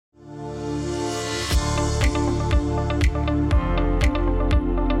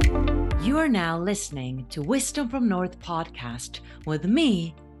You're now listening to Wisdom from North podcast with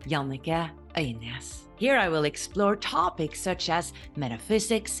me, Jannike Øynes. Here I will explore topics such as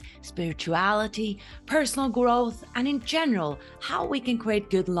metaphysics, spirituality, personal growth, and in general, how we can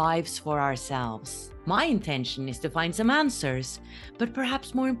create good lives for ourselves. My intention is to find some answers, but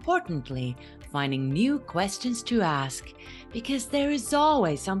perhaps more importantly, finding new questions to ask, because there is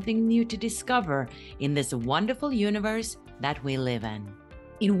always something new to discover in this wonderful universe that we live in.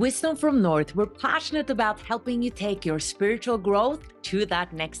 In Wisdom from North, we're passionate about helping you take your spiritual growth to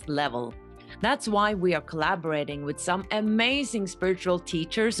that next level. That's why we are collaborating with some amazing spiritual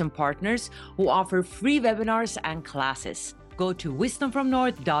teachers and partners who offer free webinars and classes. Go to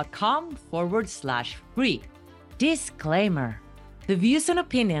wisdomfromnorth.com/free. Disclaimer. The views and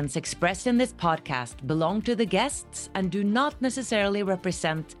opinions expressed in this podcast belong to the guests and do not necessarily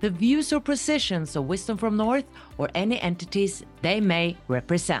represent the views or positions of Wisdom from North or any entities they may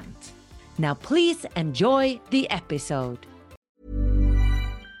represent. Now please enjoy the episode.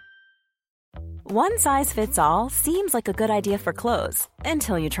 One size fits all seems like a good idea for clothes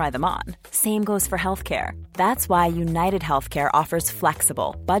until you try them on. Same goes for healthcare. That's why United Healthcare offers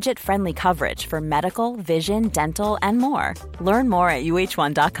flexible, budget-friendly coverage for medical, vision, dental, and more. Learn more at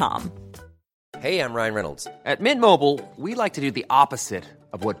uh1.com. Hey, I'm Ryan Reynolds. At Mint Mobile, we like to do the opposite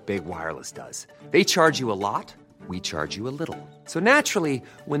of what Big Wireless does. They charge you a lot, we charge you a little. So naturally,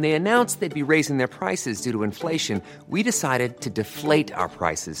 when they announced they'd be raising their prices due to inflation, we decided to deflate our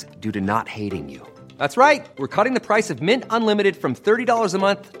prices due to not hating you. That's right. We're cutting the price of Mint Unlimited from $30 a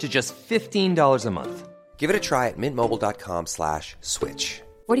month to just $15 a month. Give it a try at mintmobile.com/switch.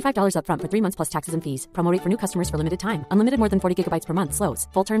 $45 up front for 3 months plus taxes and fees. Promo rate for new customers for limited time. Unlimited more than 40 gigabytes per month. Slows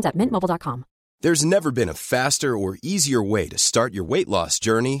full terms at mintmobile.com. There's never been a faster or easier way to start your weight loss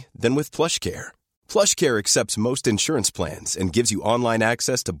journey than with PlushCare. PlushCare accepts most insurance plans and gives you online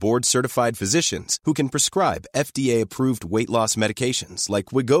access to board-certified physicians who can prescribe FDA-approved weight loss medications like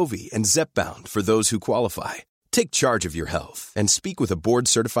Wegovy and Zepbound for those who qualify. Take charge of your health and speak with a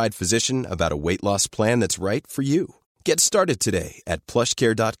board-certified physician about a weight loss plan that's right for you. Get started today at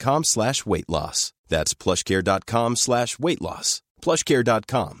plushcare.com/weight loss. That's plushcare.com/weight loss.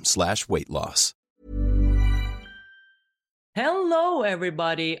 plushcare.com/weight loss. Hello,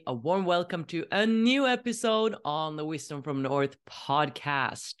 everybody. A warm welcome to a new episode on the Wisdom from North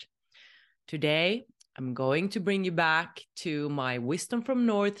podcast. Today, I'm going to bring you back to my Wisdom from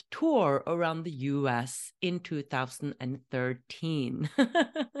North tour around the US in 2013.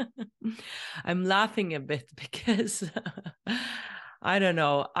 I'm laughing a bit because I don't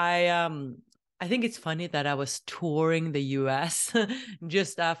know. I think it's funny that I was touring the US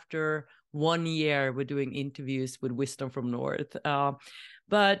just after 1 year with doing interviews with Wisdom from North.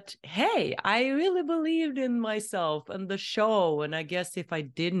 But hey, I really believed in myself and the show. And I guess if I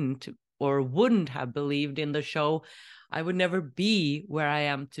didn't or wouldn't have believed in the show, I would never be where I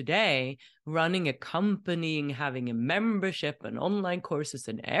am today, running a company and having a membership and online courses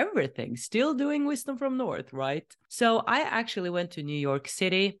and everything, still doing Wisdom from North, right? So I actually went to New York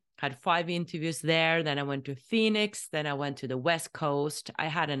City, had 5 interviews there. Then I went to Phoenix. Then I went to the West Coast. I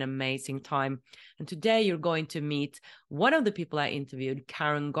had an amazing time. And today you're going to meet one of the people I interviewed,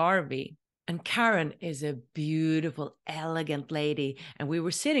 Karen Garvey. And Karen is a beautiful, elegant lady. And we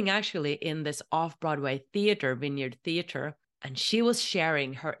were sitting actually in this off-Broadway theater, Vineyard Theater. And she was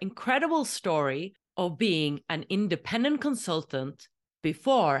sharing her incredible story of being an independent consultant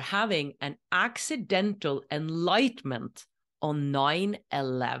before having an accidental enlightenment on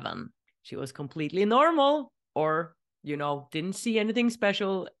 9/11. She was completely normal or, didn't see anything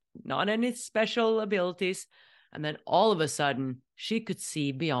special, not any special abilities. And then all of a sudden, she could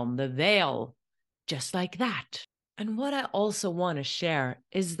see beyond the veil, just like that. And what I also want to share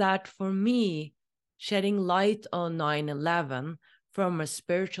is that for me, shedding light on 9/11 from a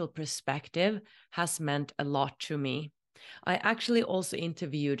spiritual perspective has meant a lot to me. I actually also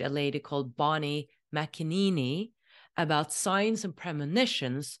interviewed a lady called Bonnie McKinney about signs and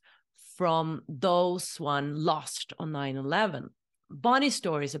premonitions from those one lost on 9/11. Bonnie's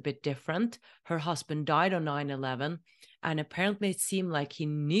story is a bit different. Her husband died on 9/11, and apparently it seemed like he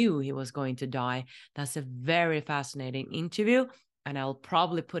knew he was going to die. That's a very fascinating interview, and I'll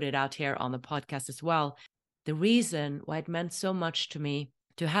probably put it out here on the podcast as well. The reason why it meant so much to me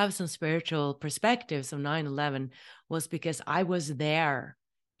to have some spiritual perspectives of 9/11 was because I was there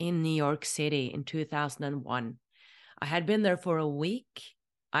in New York City in 2001. I had been there for a week.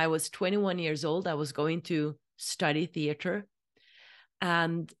 I was 21 years old. I was going to study theater.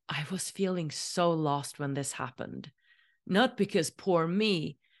 And I was feeling so lost when this happened. Not because poor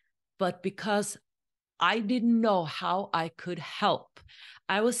me, but because I didn't know how I could help.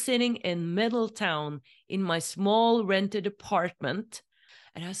 I was sitting in Middletown in my small rented apartment,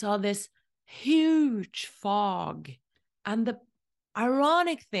 and I saw this huge fog. And the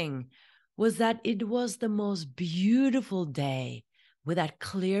ironic thing was that it was the most beautiful day with that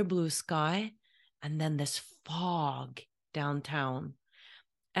clear blue sky and then this fog downtown.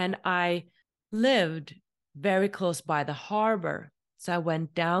 And I lived very close by the harbor. So I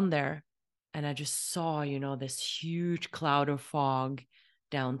went down there and I just saw, this huge cloud of fog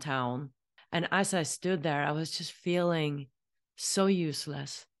downtown. And as I stood there, I was just feeling so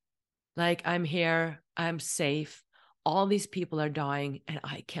useless. Like, I'm here, I'm safe. All these people are dying and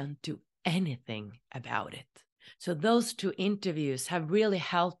I can't do anything about it. So those 2 interviews have really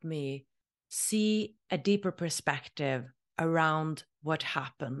helped me see a deeper perspective around what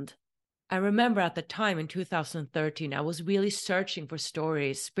happened. I remember at the time in 2013, I was really searching for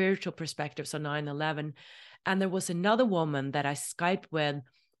stories, spiritual perspectives on 9/11. And there was another woman that I Skyped with.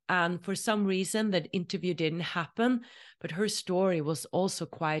 And for some reason, that interview didn't happen. But her story was also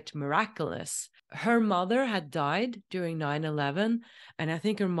quite miraculous. Her mother had died during 9/11. And I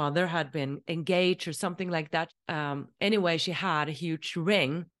think her mother had been engaged or something like that. Anyway, she had a huge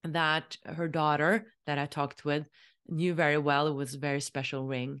ring that her daughter that I talked with knew very well. It was a very special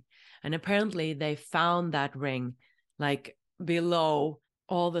ring. And apparently they found that ring, like below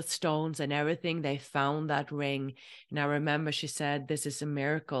all the stones and everything. They found that ring. And I remember she said, this is a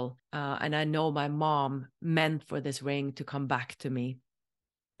miracle. And I know my mom meant for this ring to come back to me.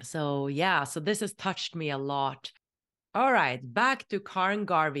 So yeah, so this has touched me a lot. All right, back to Karen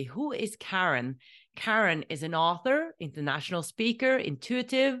Garvey. Who is Karen? Karen is an author, international speaker,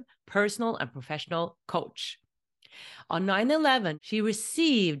 intuitive, personal, and professional coach. On 9/11, she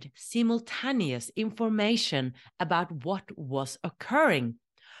received simultaneous information about what was occurring.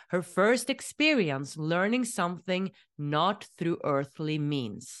 Her first experience learning something not through earthly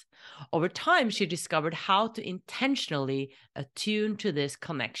means. Over time, she discovered how to intentionally attune to this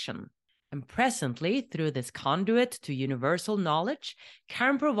connection. And presently, through this conduit to universal knowledge,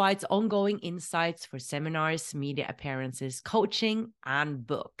 Karen provides ongoing insights for seminars, media appearances, coaching, and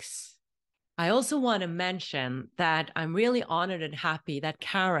books. I also want to mention that I'm really honored and happy that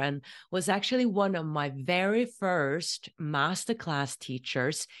Karen was actually one of my very first masterclass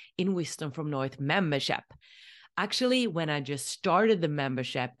teachers in Wisdom from North membership. Actually, when I just started the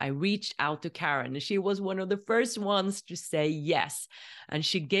membership, I reached out to Karen, and she was one of the first ones to say yes. And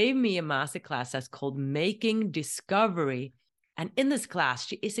she gave me a masterclass that's called Making Discovery. And in this class,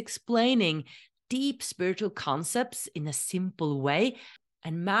 she is explaining deep spiritual concepts in a simple way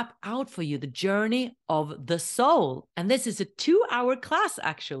and map out for you the journey of the soul. And this is a 2-hour class,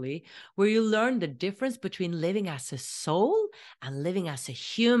 actually, where you learn the difference between living as a soul and living as a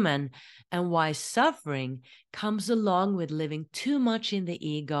human, and why suffering comes along with living too much in the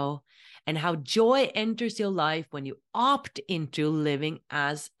ego, and how joy enters your life when you opt into living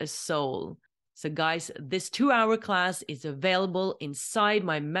as a soul. So guys, this 2-hour class is available inside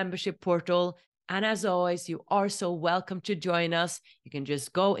my membership portal. And as always, you are so welcome to join us. You can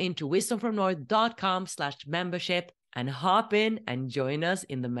just go into wisdomfromnorth.com/membership and hop in and join us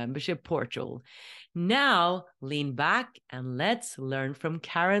in the membership portal. Now, lean back and let's learn from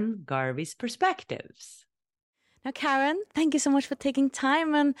Karen Garvey's perspectives. Now, Karen, thank you so much for taking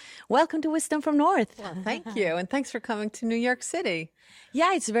time, and welcome to Wisdom from North. Well, thank you. And thanks for coming to New York City.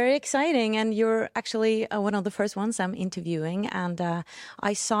 Yeah, it's very exciting. And you're actually one of the first ones I'm interviewing. And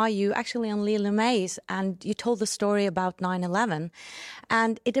I saw you actually on Lila May's, and you told the story about 9/11.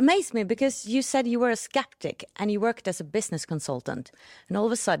 And it amazed me because you said you were a skeptic and you worked as a business consultant. And all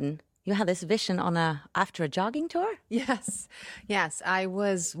of a sudden, you had this vision after a jogging tour? Yes. I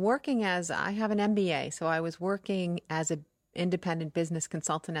was working I have an MBA, so I was working as an independent business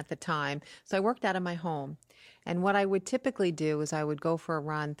consultant at the time. So I worked out of my home. And what I would typically do is I would go for a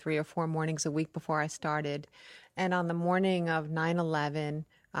run 3 or 4 mornings a week before I started. And on the morning of 9/11,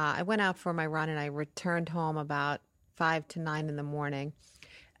 I went out for my run and I returned home about 5 to 9 in the morning.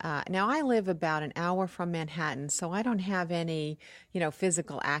 Now, I live about an hour from Manhattan, so I don't have any,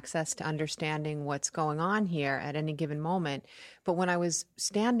 physical access to understanding what's going on here at any given moment. But when I was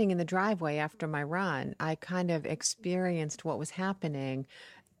standing in the driveway after my run, I kind of experienced what was happening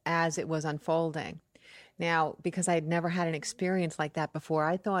as it was unfolding. Now, because I had never had an experience like that before,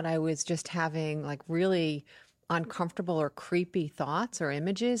 I thought I was just having really uncomfortable or creepy thoughts or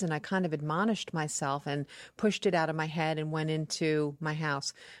images, and I kind of admonished myself and pushed it out of my head and went into my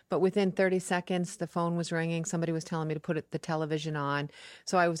house. But within 30 seconds, the phone was ringing. Somebody was telling me to put the television on.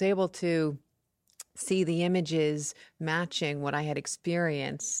 So I was able to see the images matching what I had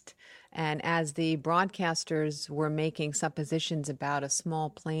experienced. And as the broadcasters were making suppositions about a small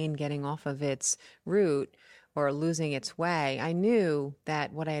plane getting off of its route or losing its way, I knew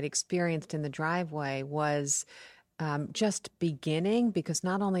that what I had experienced in the driveway was just beginning, because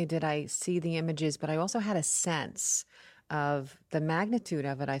not only did I see the images, but I also had a sense of the magnitude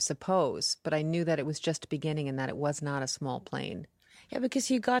of it, I suppose. But I knew that it was just beginning and that it was not a small plane. Yeah,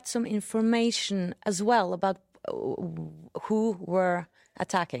 because you got some information as well about who were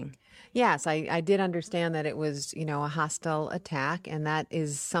attacking. Yes, I did understand that it was, a hostile attack, and that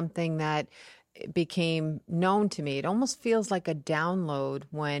is something that became known to me. It almost feels like a download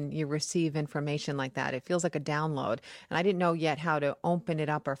when you receive information like that. It feels like a download, and I didn't know yet how to open it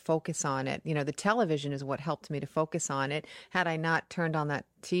up or focus on it. The television is what helped me to focus on it. Had I not turned on that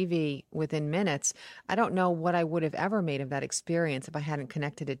TV within minutes, I don't know what I would have ever made of that experience if I hadn't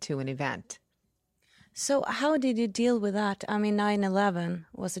connected it to an event. So how did you deal with that? I mean, 9/11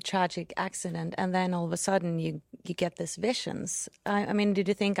 was a tragic accident, and then all of a sudden you get these visions. I mean, did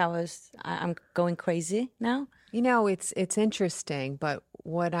you think I'm going crazy now? It's interesting, but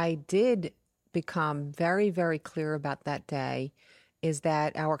what I did become very, very clear about that day is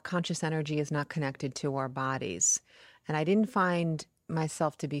that our conscious energy is not connected to our bodies. And I didn't find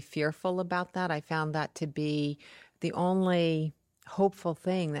myself to be fearful about that. I found that to be the only hopeful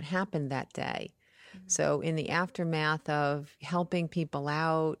thing that happened that day. So in the aftermath of helping people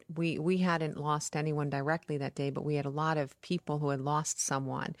out, we hadn't lost anyone directly that day, but we had a lot of people who had lost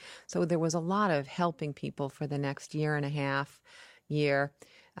someone. So there was a lot of helping people for the next year and a half.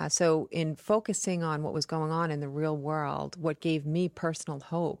 So in focusing on what was going on in the real world, what gave me personal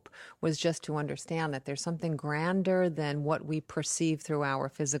hope was just to understand that there's something grander than what we perceive through our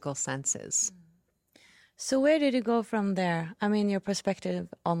physical senses. So where did it go from there? I mean, your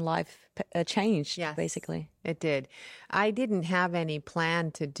perspective on life changed, yes, basically. It did. I didn't have any plan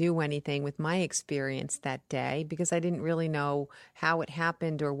to do anything with my experience that day because I didn't really know how it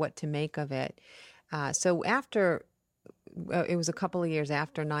happened or what to make of it. So after, it was a couple of years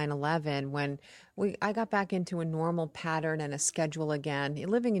after 9/11 when I got back into a normal pattern and a schedule again.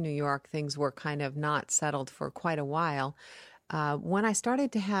 Living in New York, things were kind of not settled for quite a while. When I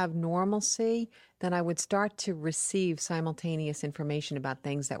started to have normalcy, then I would start to receive simultaneous information about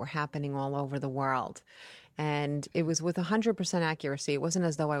things that were happening all over the world. And it was with 100% accuracy. It wasn't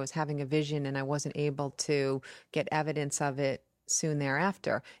as though I was having a vision and I wasn't able to get evidence of it soon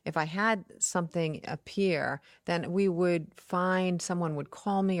thereafter. If I had something appear, then we would find someone would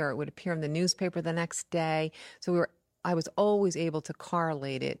call me or it would appear in the newspaper the next day. So I was always able to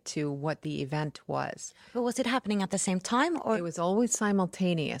correlate it to what the event was. But was it happening at the same time? Or it was always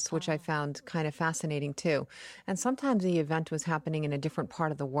simultaneous, which I found kind of fascinating too. And sometimes the event was happening in a different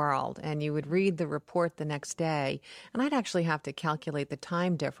part of the world, and you would read the report the next day, and I'd actually have to calculate the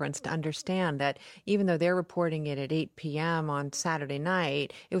time difference to understand that even though they're reporting it at 8 p.m. on Saturday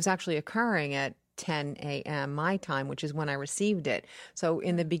night, it was actually occurring at 10 a.m. my time, which is when I received it. So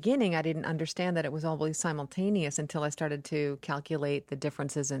in the beginning, I didn't understand that it was always simultaneous until I started to calculate the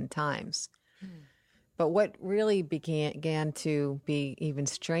differences in times. But what really began to be even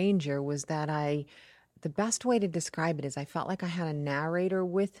stranger was that the best way to describe it is I felt like I had a narrator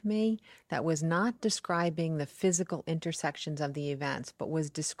with me that was not describing the physical intersections of the events, but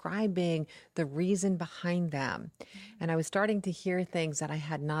was describing the reason behind them. And I was starting to hear things that I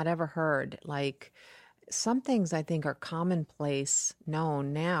had not ever heard, like some things I think are commonplace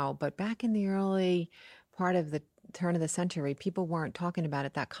known now, but back in the early part of the turn of the century, people weren't talking about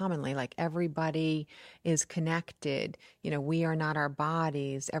it that commonly. Like everybody is connected. We are not our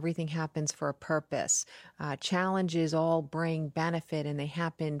bodies. Everything happens for a purpose. Challenges all bring benefit and they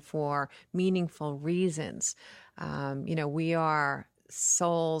happen for meaningful reasons. We are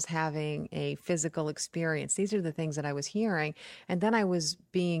souls having a physical experience. These are the things that I was hearing. And then I was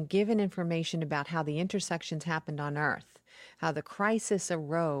being given information about how the intersections happened on Earth, how the crisis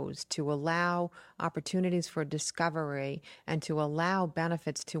arose to allow opportunities for discovery and to allow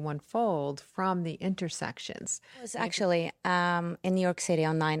benefits to unfold from the intersections. I was actually in New York City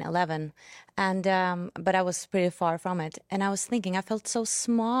on 9/11, and but I was pretty far from it. And I was thinking, I felt so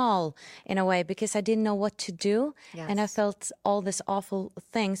small in a way because I didn't know what to do. Yes. And I felt all these awful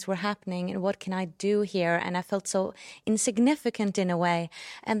things were happening, and what can I do here? And I felt so insignificant in a way.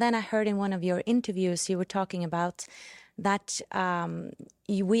 And then I heard in one of your interviews, you were talking about that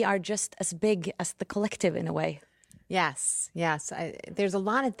we are just as big as the collective in a way. Yes, yes. There's a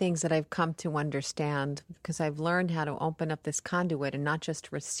lot of things that I've come to understand because I've learned how to open up this conduit and not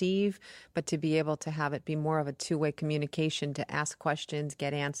just receive, but to be able to have it be more of a two-way communication, to ask questions,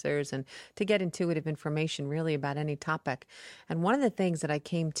 get answers, and to get intuitive information really about any topic. And one of the things that I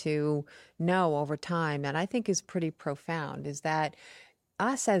came to know over time that I think is pretty profound is that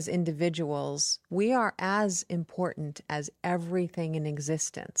us as individuals, we are as important as everything in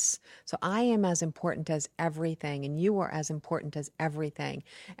existence. So I am as important as everything, and you are as important as everything.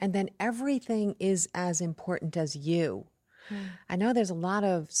 And then everything is as important as you. I know there's a lot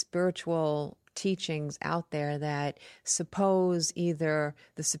of spiritual teachings out there that suppose either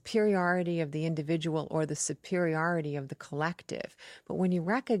the superiority of the individual or the superiority of the collective. But when you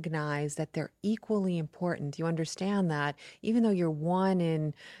recognize that they're equally important, you understand that even though you're one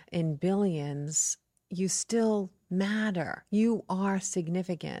in billions, you still matter. You are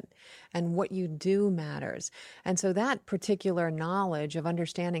significant, and what you do matters. And so that particular knowledge of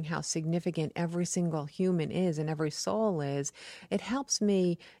understanding how significant every single human is and every soul is, it helps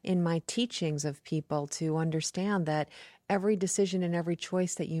me in my teachings of people to understand that every decision and every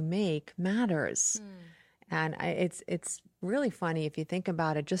choice that you make matters. And it's really funny if you think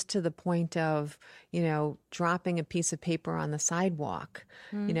about it, just to the point of, dropping a piece of paper on the sidewalk.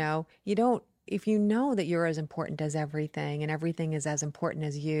 You don't, if you know that you're as important as everything and everything is as important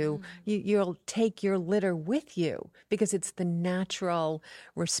as you'll take your litter with you because it's the natural,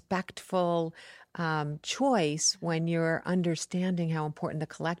 respectful choice when you're understanding how important the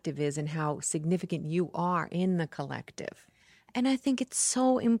collective is and how significant you are in the collective. And I think it's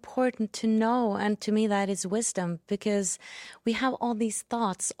so important to know, and to me that is wisdom, because we have all these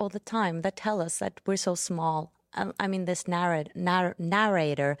thoughts all the time that tell us that we're so small. I mean, this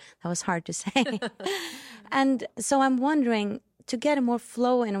narrator, that was hard to say. And so I'm wondering, to get a more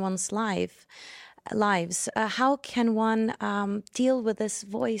flow in one's lives, how can one deal with this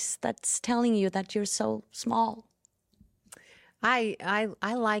voice that's telling you that you're so small? I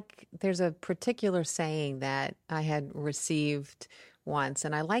like, there's a particular saying that I had received once,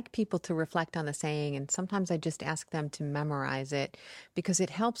 and I like people to reflect on the saying, and sometimes I just ask them to memorize it because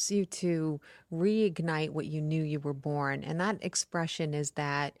it helps you to reignite what you knew you were born. And that expression is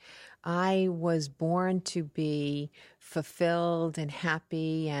that I was born to be fulfilled and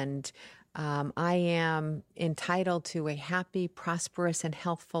happy, and I am entitled to a happy, prosperous, and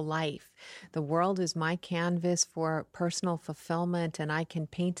healthful life. The world is my canvas for personal fulfillment, and I can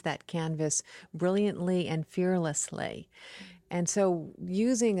paint that canvas brilliantly and fearlessly. And so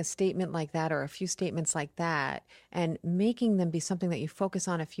using a statement like that or a few statements like that and making them be something that you focus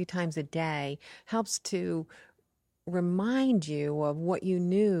on a few times a day helps to remind you of what you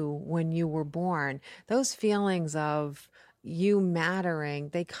knew when you were born. Those feelings of you mattering,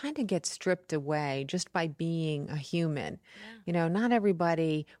 they kind of get stripped away just by being a human. Not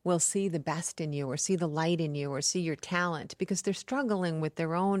everybody will see the best in you or see the light in you or see your talent because they're struggling with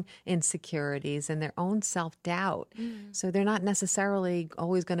their own insecurities and their own self-doubt. So they're not necessarily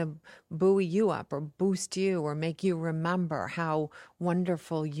always going to buoy you up or boost you or make you remember how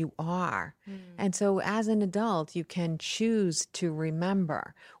wonderful you are. And so as an adult, you can choose to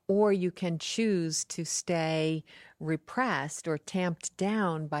remember, or you can choose to stay repressed or tamped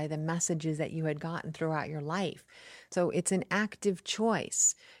down by the messages that you had gotten throughout your life. So it's an active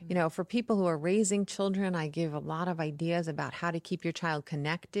choice. For people who are raising children, I give a lot of ideas about how to keep your child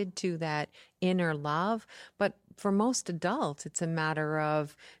connected to that inner love. But for most adults, it's a matter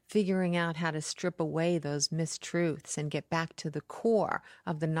of figuring out how to strip away those mistruths and get back to the core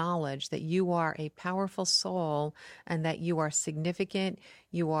of the knowledge that you are a powerful soul and that you are significant,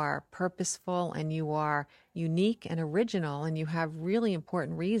 you are purposeful, and you are unique and original, and you have really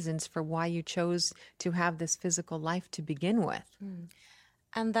important reasons for why you chose to have this physical life to begin with.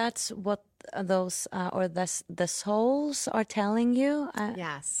 And that's what those the souls are telling you?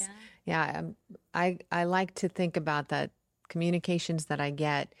 Yes. Yeah. I like to think about that communications that I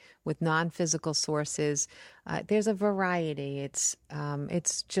get with non-physical sources. There's a variety. It's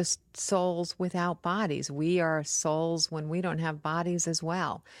just souls without bodies. We are souls when we don't have bodies as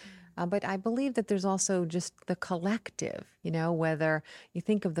well. But I believe that there's also just the collective, whether you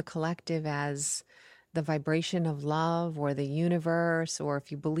think of the collective as the vibration of love or the universe, or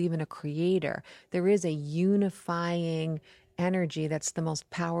if you believe in a creator, there is a unifying energy that's the most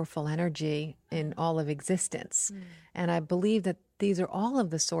powerful energy in all of existence. And I believe that these are all of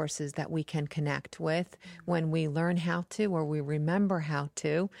the sources that we can connect with when we learn how to, or we remember how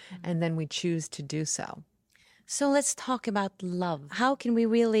to, and then we choose to do so. So let's talk about love. How can we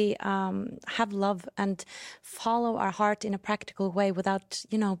really have love and follow our heart in a practical way without,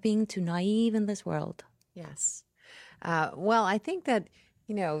 being too naive in this world? Yes. Well, I think that,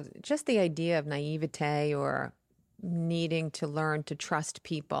 just the idea of naivete or needing to learn to trust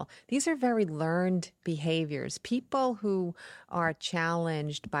people, these are very learned behaviors. People who are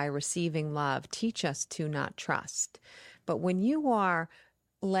challenged by receiving love teach us to not trust. But when you are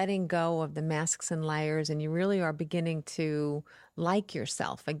letting go of the masks and layers and you really are beginning to like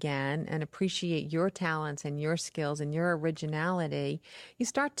yourself again and appreciate your talents and your skills and your originality, you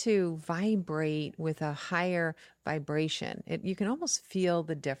start to vibrate with a higher vibration. You can almost feel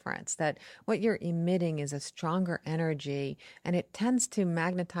the difference, that what you're emitting is a stronger energy, and it tends to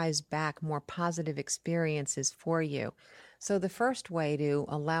magnetize back more positive experiences for you. So the first way to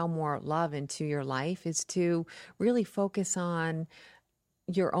allow more love into your life is to really focus on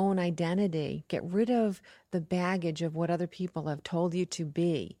your own identity. Get rid of the baggage of what other people have told you to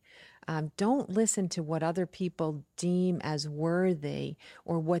be. Don't listen to what other people deem as worthy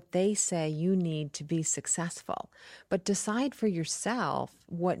or what they say you need to be successful, but decide for yourself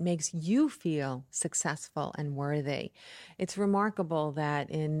what makes you feel successful and worthy. It's remarkable that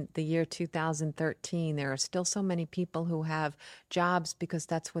in the year 2013, there are still so many people who have jobs because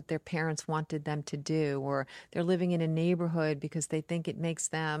that's what their parents wanted them to do, or they're living in a neighborhood because they think it makes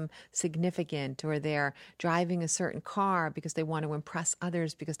them significant, or they're driving a certain car because they want to impress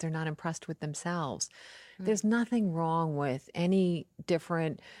others because they're not impressed with themselves. There's nothing wrong with any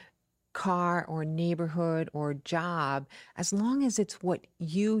different car or neighborhood or job as long as it's what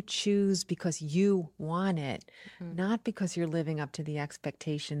you choose because you want it, not because you're living up to the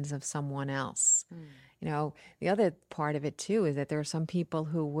expectations of someone else. The other part of it too is that there are some people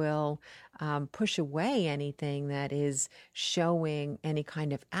who will push away anything that is showing any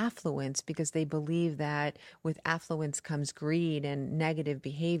kind of affluence because they believe that with affluence comes greed and negative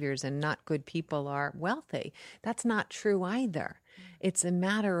behaviors and not good people are wealthy. That's not true either. It's a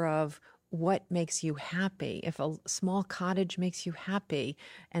matter of what makes you happy. If a small cottage makes you happy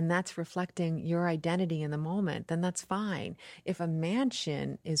and that's reflecting your identity in the moment, then that's fine. If a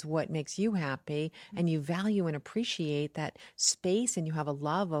mansion is what makes you happy and you value and appreciate that space and you have a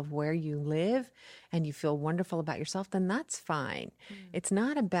love of where you live and you feel wonderful about yourself, then that's fine. It's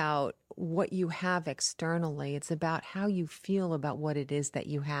not about what you have externally. It's about how you feel about what it is that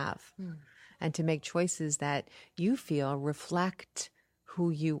you have. And to make choices that you feel reflect who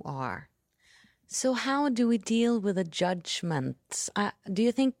you are. So how do we deal with the judgments? Do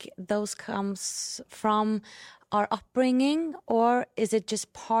you think those comes from our upbringing, or is it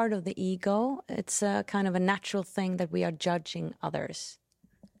just part of the ego? It's a kind of a natural thing that we are judging others.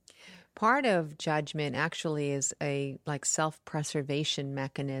 Part of judgment actually is a self-preservation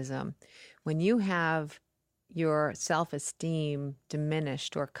mechanism. When you have your self-esteem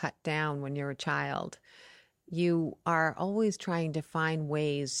diminished or cut down when you're a child, you are always trying to find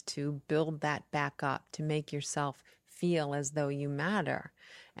ways to build that back up, to make yourself feel as though you matter.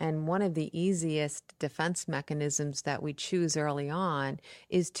 And one of the easiest defense mechanisms that we choose early on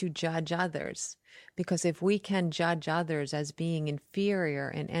is to judge others. Because if we can judge others as being inferior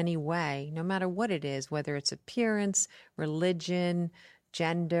in any way, no matter what it is, whether it's appearance, religion,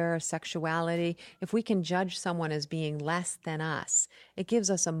 gender, sexuality, if we can judge someone as being less than us, it gives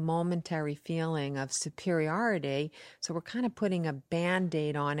us a momentary feeling of superiority. So we're kind of putting a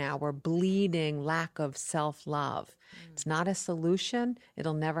Band-Aid on our bleeding lack of self-love. It's not a solution.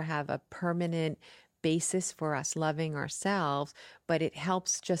 It'll never have a permanent basis for us loving ourselves, but it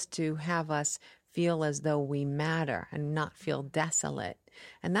helps just to have us feel as though we matter and not feel desolate.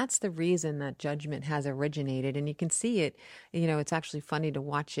 And that's the reason that judgment has originated. And you can see it, it's actually funny to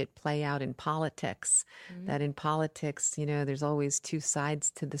watch it play out in politics, that in politics, there's always two sides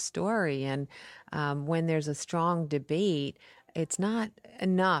to the story. And when there's a strong debate, it's not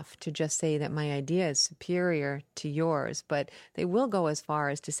enough to just say that my idea is superior to yours, but they will go as far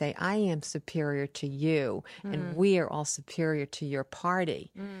as to say, I am superior to you, and we are all superior to your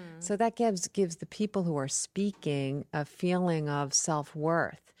party. So that gives the people who are speaking a feeling of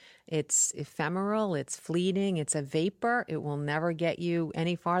self-worth. It's ephemeral, it's fleeting, it's a vapor. It will never get you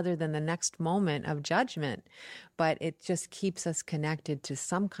any farther than the next moment of judgment. But it just keeps us connected to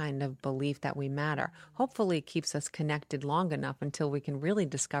some kind of belief that we matter. Hopefully it keeps us connected long enough until we can really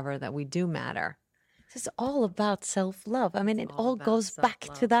discover that we do matter. It's all about self-love. I mean, it all goes back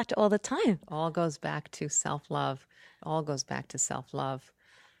to that all the time. All goes back to self-love. All goes back to self-love.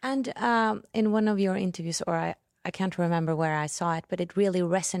 And in one of your interviews, or I can't remember where I saw it, but it really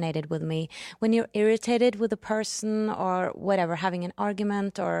resonated with me. When you're irritated with a person or whatever, having an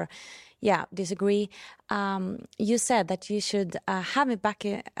argument or, disagree, you said that you should have it back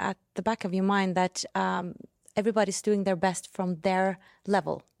at the back of your mind that everybody's doing their best from their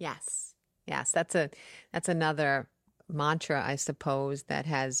level. Yes, that's another mantra, I suppose, that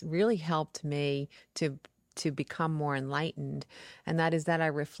has really helped me to become more enlightened. And that is that I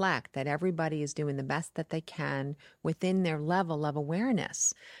reflect that everybody is doing the best that they can within their level of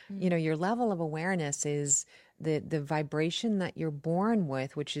awareness. You know, your level of awareness is the vibration that you're born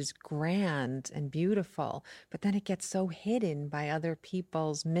with, which is grand and beautiful, but then it gets so hidden by other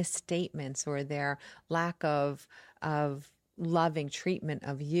people's misstatements or their lack of loving treatment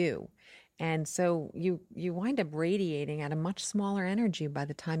of you. And so you wind up radiating at a much smaller energy by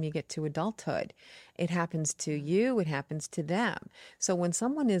the time you get to adulthood. It happens to you, it happens to them. So when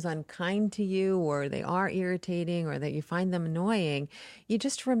someone is unkind to you, or they are irritating, or that you find them annoying, you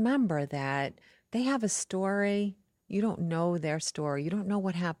just remember that they have a story. You don't know their story. You don't know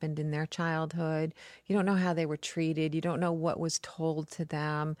what happened in their childhood. You don't know how they were treated. You don't know what was told to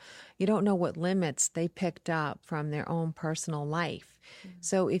them. You don't know what limits they picked up from their own personal life.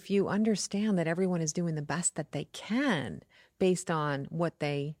 So if you understand that everyone is doing the best that they can based on what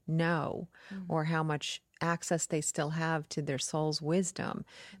they know or how much access they still have to their soul's wisdom,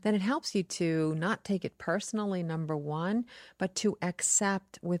 then it helps you to not take it personally, number one, but to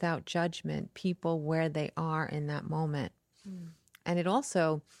accept without judgment people where they are in that moment. And it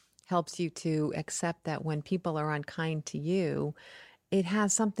also helps you to accept that when people are unkind to you, it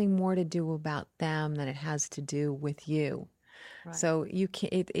has something more to do about them than it has to do with you. Right. So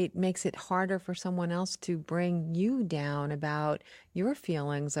it makes it harder for someone else to bring you down about your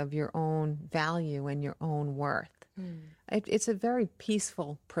feelings of your own value and your own worth. It's a very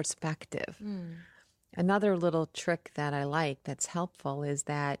peaceful perspective. Another little trick that I like that's helpful is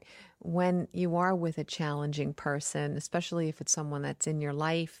that when you are with a challenging person, especially if it's someone that's in your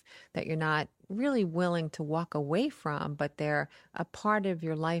life that you're not really willing to walk away from, but they're a part of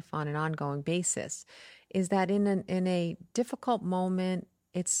your life on an ongoing basis, is that in a difficult moment,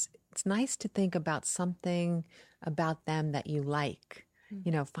 it's nice to think about something about them that you like.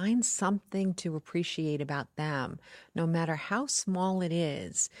 You know, find something to appreciate about them, no matter how small it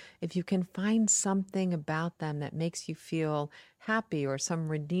is. If you can find something about them that makes you feel happy or some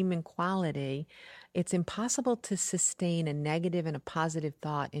redeeming quality, it's impossible to sustain a negative and a positive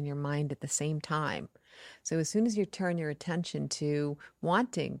thought in your mind at the same time. So as soon as you turn your attention to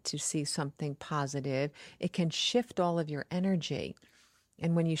wanting to see something positive, it can shift all of your energy.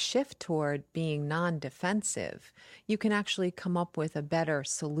 And when you shift toward being non-defensive, you can actually come up with a better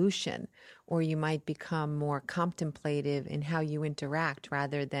solution, or you might become more contemplative in how you interact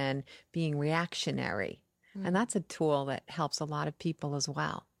rather than being reactionary. And that's a tool that helps a lot of people as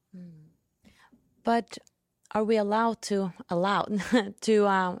well. But are we allowed to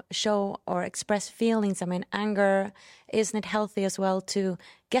show or express feelings? I mean, anger, isn't it healthy as well to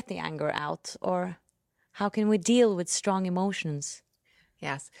get the anger out? Or how can we deal with strong emotions?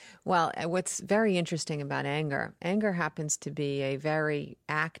 Yes. Well, what's very interesting about anger happens to be a very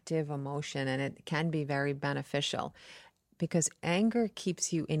active emotion, and it can be very beneficial because anger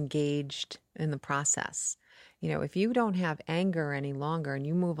keeps you engaged in the process. You know, if you don't have anger any longer and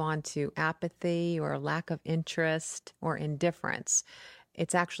you move on to apathy or lack of interest or indifference,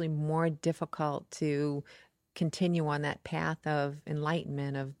 it's actually more difficult to continue on that path of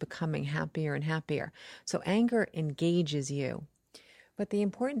enlightenment, of becoming happier and happier. So anger engages you. But the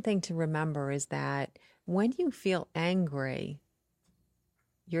important thing to remember is that when you feel angry,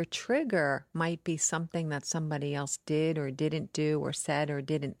 your trigger might be something that somebody else did or didn't do or said or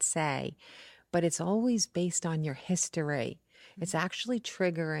didn't say, but it's always based on your history. It's actually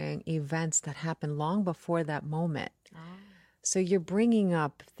triggering events that happened long before that moment. So you're bringing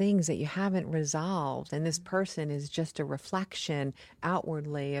up things that you haven't resolved, and this person is just a reflection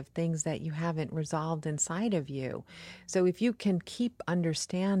outwardly of things that you haven't resolved inside of you. So if you can keep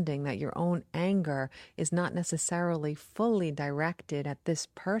understanding that your own anger is not necessarily fully directed at this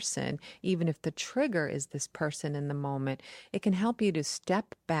person, even if the trigger is this person in the moment, it can help you to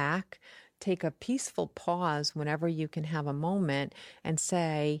step back, take a peaceful pause whenever you can have a moment and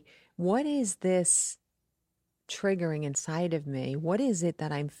say, what is this triggering inside of me? What is it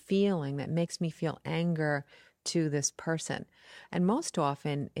that I'm feeling that makes me feel anger to this person? And most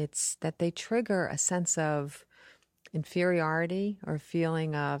often it's that they trigger a sense of inferiority or a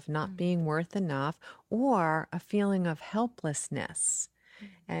feeling of not being worth enough or a feeling of helplessness.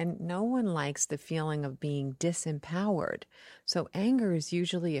 And no one likes the feeling of being disempowered. So anger is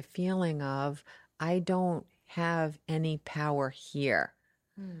usually a feeling of, I don't have any power here.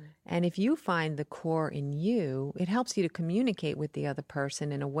 And if you find the core in you, it helps you to communicate with the other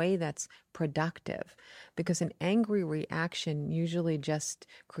person in a way that's productive, because an angry reaction usually just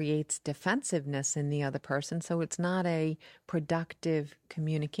creates defensiveness in the other person, so it's not a productive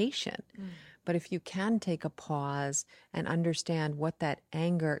communication. But if you can take a pause and understand what that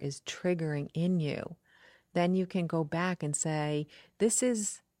anger is triggering in you, then you can go back and say, this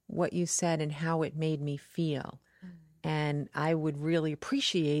is what you said and how it made me feel. And I would really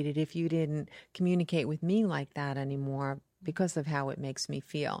appreciate it if you didn't communicate with me like that anymore because of how it makes me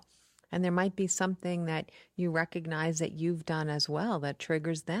feel. And there might be something that you recognize that you've done as well that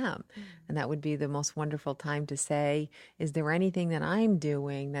triggers them. And that would be the most wonderful time to say, is there anything that I'm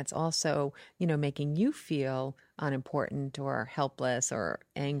doing that's also, making you feel unimportant or helpless or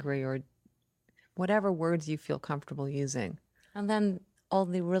angry or whatever words you feel comfortable using. And then all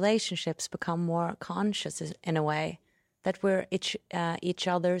the relationships become more conscious in a way that we're each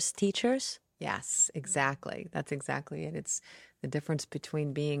other's teachers. Yes, exactly. That's exactly it. It's the difference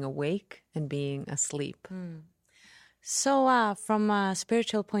between being awake and being asleep. So from a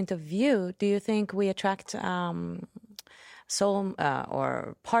spiritual point of view, do you think we attract soul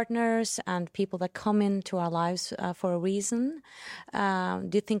or partners and people that come into our lives for a reason? Do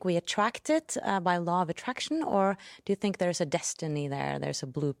you think we attract it by law of attraction, or do you think there's a destiny there? There's a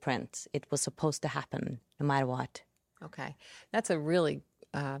blueprint. It was supposed to happen no matter what. Okay. That's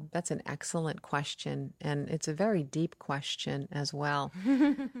an excellent question, and it's a very deep question as well.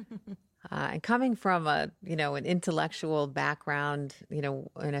 And coming from an intellectual background,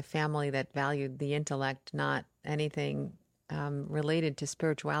 in a family that valued the intellect, not anything related to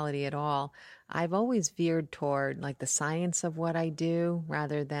spirituality at all, I've always veered toward like the science of what I do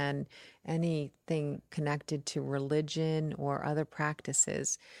rather than anything connected to religion or other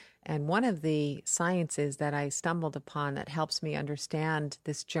practices. And one of the sciences that I stumbled upon that helps me understand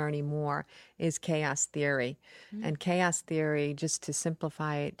this journey more is chaos theory. And chaos theory, just to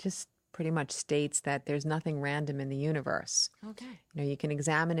simplify it, just pretty much states that there's nothing random in the universe. Okay. You can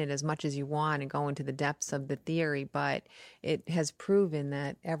examine it as much as you want and go into the depths of the theory, but it has proven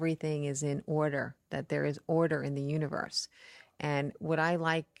that everything is in order, that there is order in the universe. And what I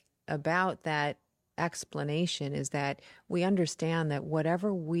like about that explanation is that we understand that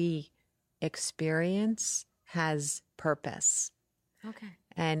whatever we experience has purpose. Okay.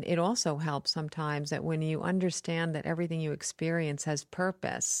 And it also helps sometimes that when you understand that everything you experience has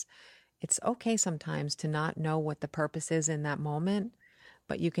purpose, it's okay sometimes to not know what the purpose is in that moment,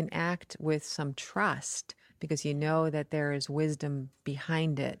 but you can act with some trust because you know that there is wisdom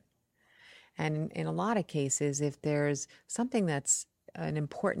behind it. And in a lot of cases, if there's something that's an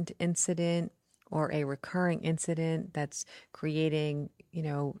important incident or a recurring incident that's creating,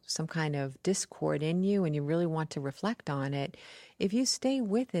 some kind of discord in you and you really want to reflect on it, if you stay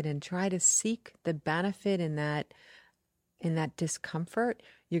with it and try to seek the benefit in that discomfort,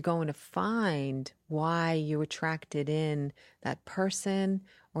 you're going to find why you attracted in that person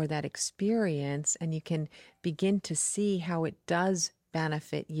or that experience, and you can begin to see how it does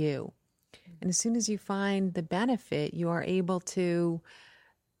benefit you. And as soon as you find the benefit, you are able to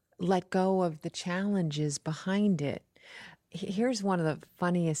let go of the challenges behind it. Here's one of the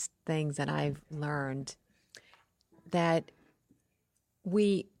funniest things that I've learned, that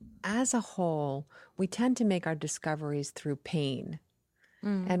we, as a whole, we tend to make our discoveries through pain.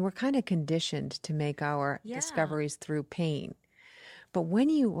 And we're kind of conditioned to make our discoveries through pain. But when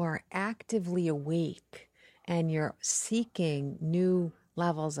you are actively awake and you're seeking new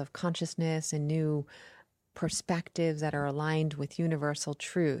levels of consciousness and new perspectives that are aligned with universal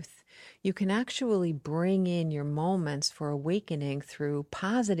truth, you can actually bring in your moments for awakening through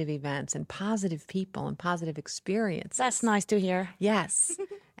positive events and positive people and positive experiences. That's nice to hear. Yes.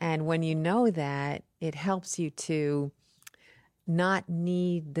 And when you know that, it helps you to not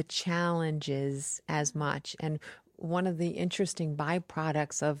need the challenges as much. And one of the interesting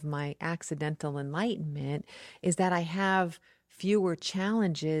byproducts of my accidental enlightenment is that I have fewer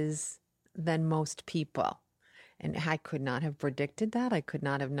challenges than most people. And I could not have predicted that. I could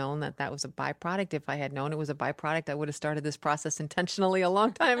not have known that that was a byproduct. If I had known it was a byproduct, I would have started this process intentionally a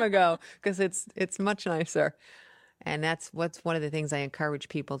long time ago, because it's much nicer. And that's one of the things I encourage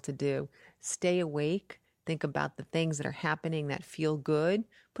people to do. Stay awake. Think about the things that are happening that feel good.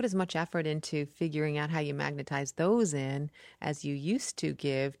 Put as much effort into figuring out how you magnetize those in as you used to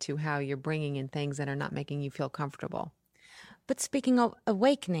give to how you're bringing in things that are not making you feel comfortable. But speaking of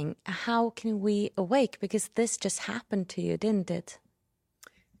awakening, how can we awake? Because this just happened to you, didn't it?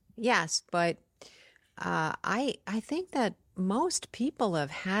 Yes, but I think that most people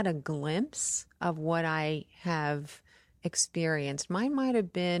have had a glimpse of what I have experienced. Mine might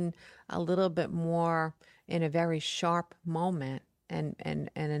have been a little bit more in a very sharp moment and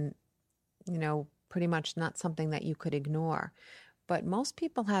pretty much not something that you could ignore. But most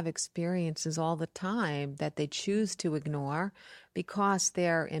people have experiences all the time that they choose to ignore because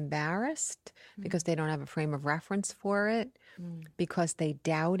they're embarrassed, because they don't have a frame of reference for it, because they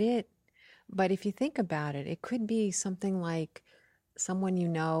doubt it. But if you think about it, it could be something like someone you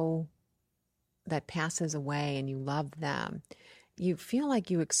know that passes away and you love them. You feel like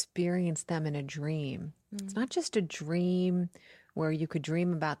you experience them in a dream. It's not just a dream where you could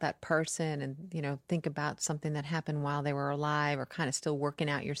dream about that person and, think about something that happened while they were alive or kind of still working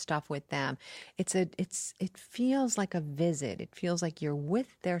out your stuff with them. It feels like a visit. It feels like you're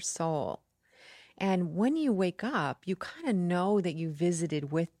with their soul. And when you wake up, you kind of know that you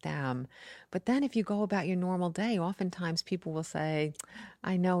visited with them. But then if you go about your normal day, oftentimes people will say,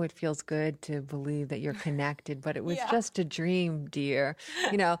 I know it feels good to believe that you're connected, but it was just a dream, dear.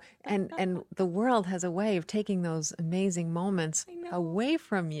 And the world has a way of taking those amazing moments away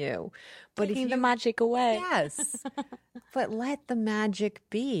from you. But Taking the magic away. Yes. But let the magic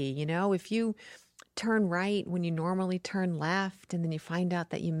be. If you turn right when you normally turn left, and then you find out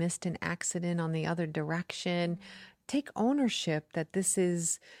that you missed an accident on the other direction, take ownership that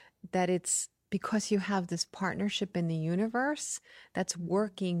it's because you have this partnership in the universe that's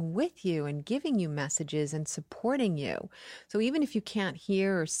working with you and giving you messages and supporting you. So even if you can't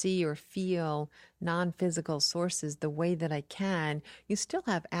hear or see or feel non-physical sources the way that I can, you still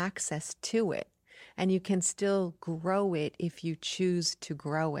have access to it, and you can still grow it if you choose to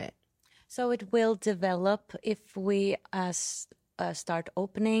grow it. So it will develop if we start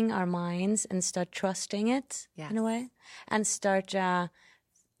opening our minds and start trusting it in a way, and start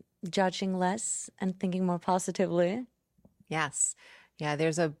judging less and thinking more positively. Yes. Yeah,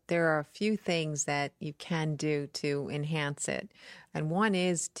 there are a few things that you can do to enhance it. And one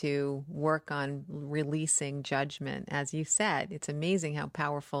is to work on releasing judgment. As you said, it's amazing how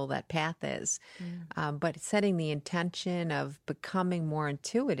powerful that path is. But setting the intention of becoming more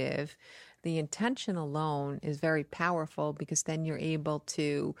intuitive, the intention alone is very powerful, because then you're able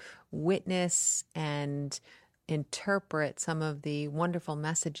to witness and interpret some of the wonderful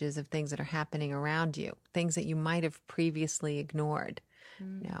messages of things that are happening around you, things that you might have previously ignored.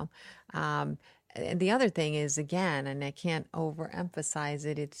 And the other thing is, again, and I can't overemphasize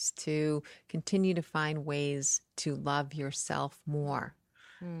it, it's to continue to find ways to love yourself more.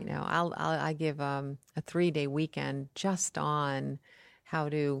 I give a 3-day weekend just on how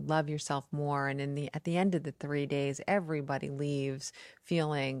to love yourself more. And at the end of the 3 days, everybody leaves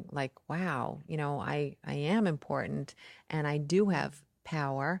feeling like, wow, I am important, and I do have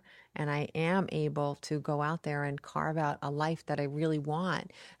power, and I am able to go out there and carve out a life that I really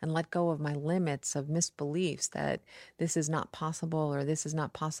want, and let go of my limits of misbeliefs that this is not possible, or this is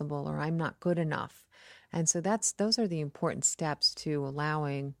not possible, or I'm not good enough. And so those are the important steps to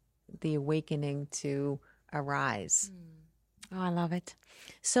allowing the awakening to arise. Oh, I love it.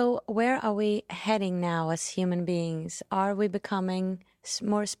 So where are we heading now as human beings? Are we becoming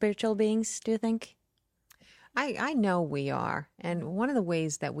more spiritual beings, do you think? I know we are. And one of the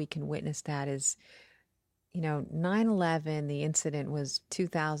ways that we can witness that is, 9/11, the incident was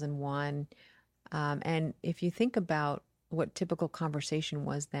 2001. And if you think about what typical conversation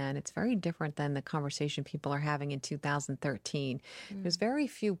was then, it's very different than the conversation people are having in 2013. There's very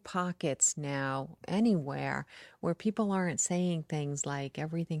few pockets now anywhere where people aren't saying things like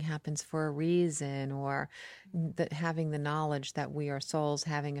everything happens for a reason, or that having the knowledge that we are souls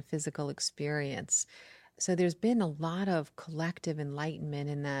having a physical experience. So there's been a lot of collective enlightenment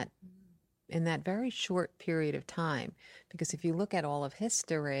in that very short period of time. Because if you look at all of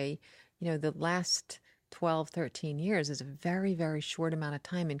history, the last 12, 13 years is a very, very short amount of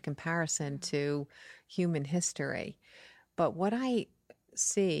time in comparison to human history. But what I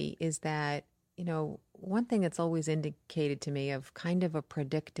see is that, one thing that's always indicated to me of kind of a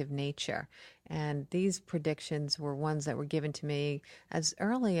predictive nature, and these predictions were ones that were given to me as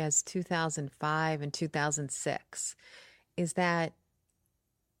early as 2005 and 2006, is that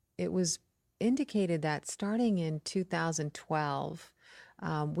it was indicated that starting in 2012,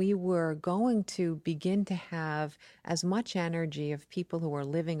 we were going to begin to have as much energy of people who are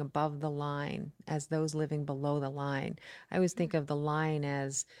living above the line as those living below the line. I always think of the line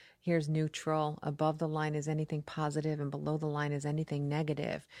as, here's neutral, above the line is anything positive, and below the line is anything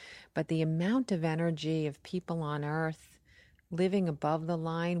negative. But the amount of energy of people on Earth living above the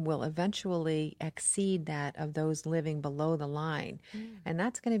line will eventually exceed that of those living below the line. And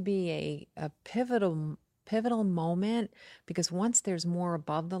that's going to be a pivotal moment, because once there's more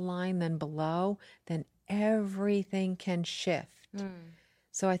above the line than below, then everything can shift.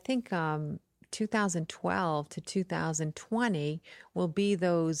 So I think 2012 to 2020 will be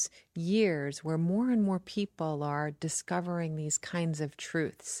those years where more and more people are discovering these kinds of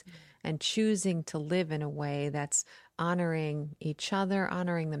truths and choosing to live in a way that's honoring each other,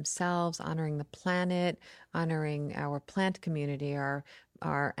 honoring themselves, honoring the planet, honoring our plant community, our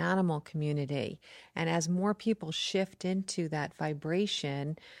animal community. And as more people shift into that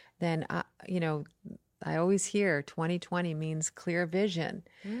vibration, then, I always hear 2020 means clear vision.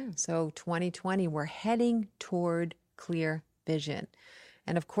 So 2020, we're heading toward clear vision.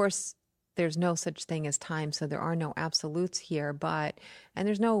 And of course, there's no such thing as time, so there are no absolutes here, and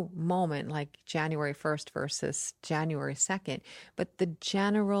there's no moment like January 1st versus January 2nd, but the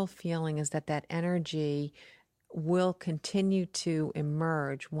general feeling is that energy will continue to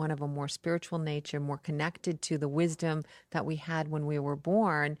emerge, one of a more spiritual nature, more connected to the wisdom that we had when we were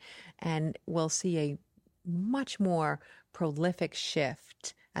born, and we'll see a much more prolific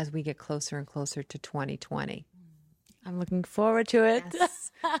shift as we get closer and closer to 2020. I'm looking forward to it.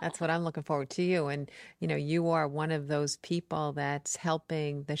 Yes, that's what I'm looking forward to you. And, you are one of those people that's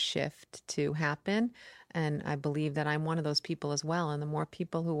helping the shift to happen. And I believe that I'm one of those people as well. And the more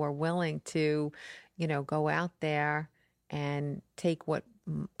people who are willing to, go out there and take what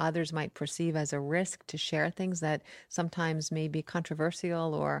others might perceive as a risk to share things that sometimes may be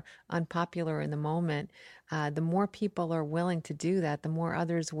controversial or unpopular in the moment, the more people are willing to do that, the more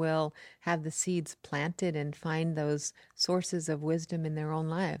others will have the seeds planted and find those sources of wisdom in their own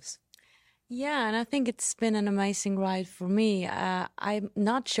lives. Yeah, and I think it's been an amazing ride for me. I'm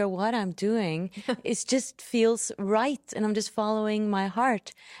not sure what I'm doing. It just feels right, and I'm just following my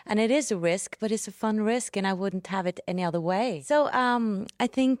heart. And it is a risk, but it's a fun risk, and I wouldn't have it any other way. So I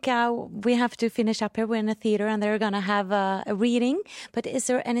think we have to finish up here. We're in a theater, and they're going to have a reading. But is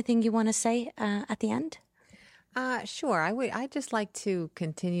there anything you want to say at the end? Sure. I'd just like to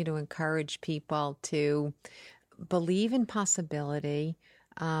continue to encourage people to believe in possibility.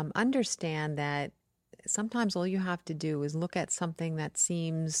 Understand that sometimes all you have to do is look at something that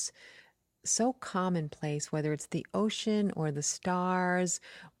seems so commonplace, whether it's the ocean or the stars,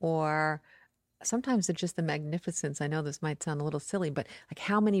 or sometimes it's just the magnificence. I know this might sound a little silly, but like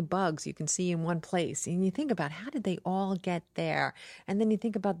how many bugs you can see in one place. And you think about how did they all get there? And then you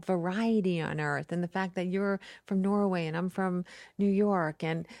think about variety on Earth and the fact that you're from Norway and I'm from New York,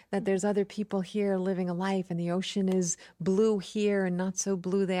 and that there's other people here living a life, and the ocean is blue here and not so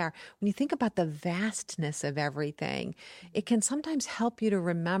blue there. When you think about the vastness of everything, it can sometimes help you to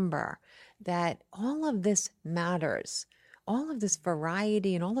remember that all of this matters. All of this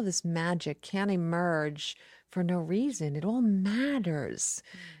variety and all of this magic can emerge for no reason. It all matters.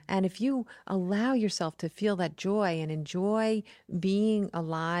 And if you allow yourself to feel that joy and enjoy being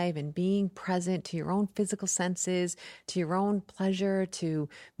alive and being present to your own physical senses, to your own pleasure, to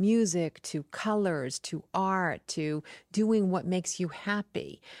music, to colors, to art, to doing what makes you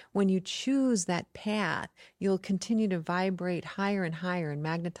happy, when you choose that path, you'll continue to vibrate higher and higher and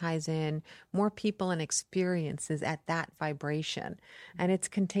magnetize in more people and experiences at that vibration. And it's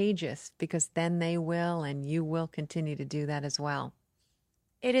contagious, because then they will, and you will continue to do that as well.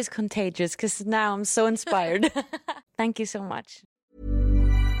 It is contagious, because now I'm so inspired. Thank you so much.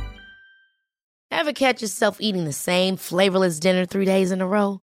 Ever catch yourself eating the same flavorless dinner 3 days in a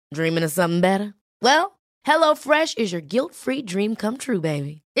row? Dreaming of something better? Well, HelloFresh is your guilt-free dream come true,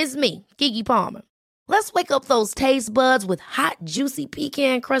 baby. It's me, Keke Palmer. Let's wake up those taste buds with hot, juicy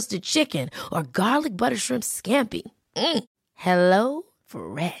pecan-crusted chicken or garlic butter shrimp scampi.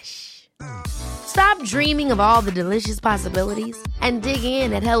 HelloFresh. Stop dreaming of all the delicious possibilities and dig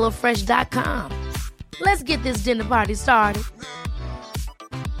in at HelloFresh.com. Let's get this dinner party started.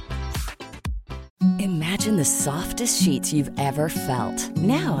 Imagine the softest sheets you've ever felt.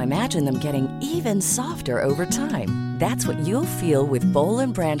 Now imagine them getting even softer over time. That's what you'll feel with Boll &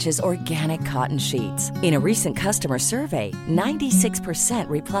 Branch's organic cotton sheets. In a recent customer survey, 96%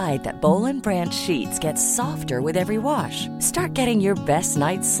 replied that Boll & Branch sheets get softer with every wash. Start getting your best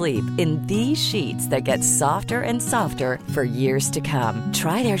night's sleep in these sheets that get softer and softer for years to come.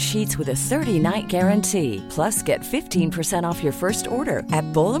 Try their sheets with a 30-night guarantee. Plus, get 15% off your first order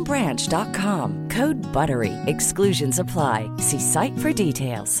at bollandbranch.com. Code BUTTERY. Exclusions apply. See site for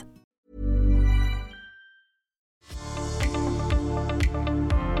details.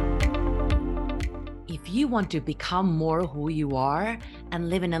 If you want to become more who you are and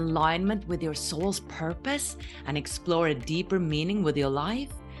live in alignment with your soul's purpose and explore a deeper meaning with your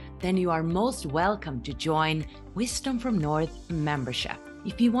life, then you are most welcome to join Wisdom from North membership.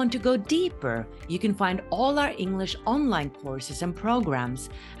 If you want to go deeper, you can find all our English online courses and programs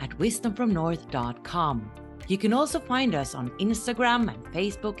at wisdomfromnorth.com. You can also find us on Instagram and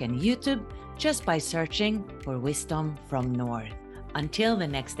Facebook and YouTube. just by searching for Wisdom from North. Until the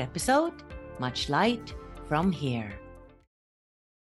next episode, much light from here.